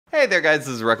Hey there guys,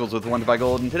 this is Mrrl with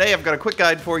WTBGold, and today I've got a quick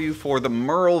guide for you for the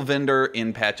Mrrl vendor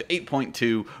in patch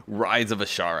 8.2, Rise of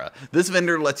Azshara. This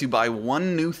vendor lets you buy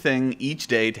one new thing each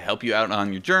day to help you out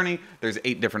on your journey. There's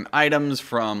 8 different items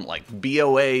from like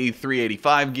BOA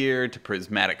 385 gear to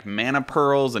Prismatic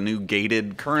Manapearls, a new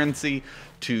gated currency,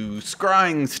 to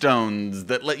Scrying stones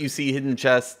that let you see hidden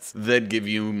chests that give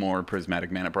you more Prismatic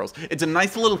Manapearls. It's a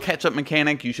nice little catch-up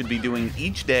mechanic you should be doing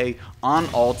each day on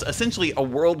alts, essentially a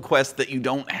world quest that you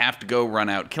don't have to go run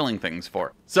out killing things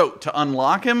for. So to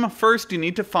unlock him, first you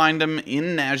need to find him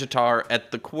in Nazjatar at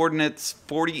the coordinates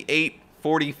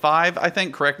 4845, I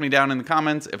think. Correct me down in the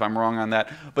comments if I'm wrong on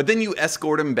that. But then you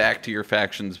escort him back to your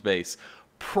faction's base.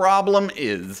 Problem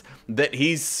is that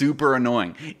he's super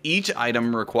annoying. Each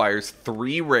item requires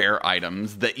 3 rare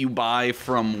items that you buy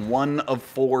from one of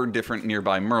 4 different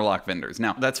nearby Murloc vendors.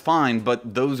 Now, that's fine,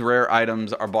 but those rare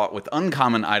items are bought with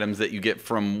uncommon items that you get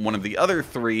from one of the other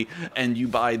 3, and you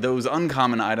buy those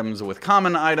uncommon items with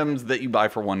common items that you buy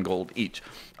for 1 gold each.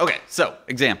 Okay, so,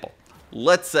 example.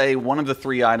 Let's say one of the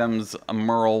 3 items a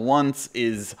Mrrl wants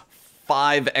is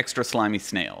 5 extra slimy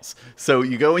snails. So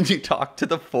you go and you talk to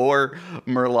the 4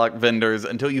 Murloc vendors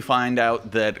until you find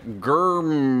out that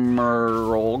Grimy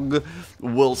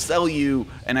will sell you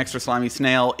an extra slimy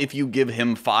snail if you give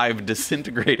him 5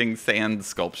 disintegrating sand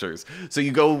sculptures. So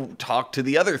you go talk to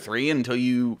the other 3 until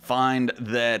you find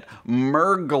that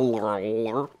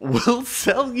Mrrl will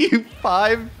sell you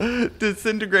 5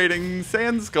 disintegrating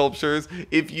sand sculptures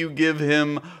if you give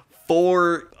him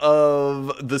 4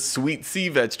 of the sweet sea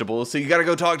vegetables. So you gotta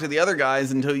go talk to the other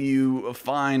guys until you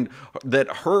find that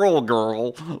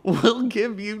Mrrl will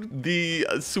give you the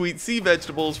sweet sea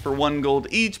vegetables for 1 gold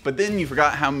each, but then you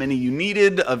forgot how many you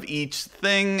needed of each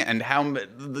thing and how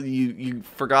you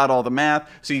forgot all the math,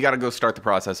 so you gotta go start the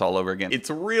process all over again.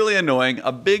 It's really annoying,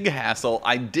 a big hassle.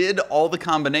 I did all the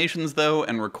combinations though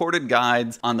and recorded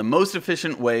guides on the most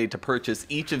efficient way to purchase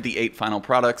each of the 8 final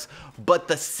products, but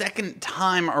the second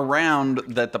time around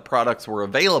that the products were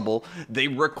available, they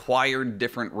required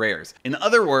different rares. In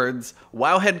other words,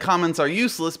 Wowhead comments are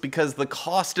useless because the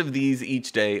cost of these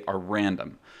each day are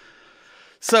random.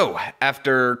 So,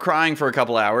 after crying for a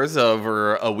couple hours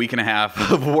over a week and a half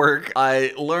of work,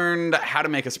 I learned how to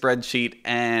make a spreadsheet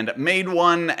and made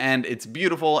one, and it's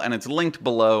beautiful and it's linked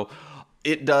below.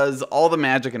 It does all the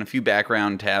magic and a few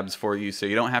background tabs for you, so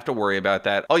you don't have to worry about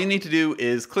that. All you need to do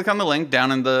is click on the link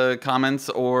down in the comments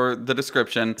or the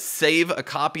description, save a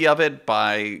copy of it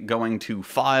by going to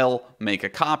File, Make a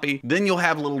Copy. Then you'll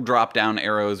have little drop-down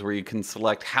arrows where you can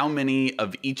select how many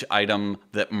of each item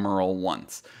that Mrrl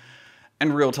wants.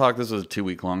 And real talk, this was a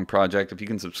 2-week-long project. If you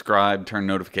can subscribe, turn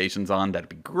notifications on, that'd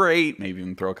be great. Maybe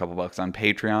even throw a couple bucks on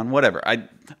Patreon, whatever. I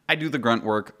do the grunt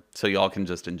work so y'all can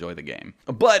just enjoy the game.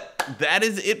 But that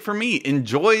is it for me.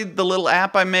 Enjoy the little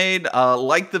app I made.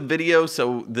 Like the video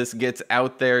so this gets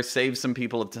out there, save some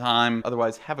people time.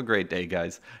 Otherwise, have a great day,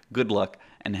 guys. Good luck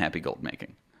and happy gold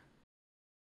making.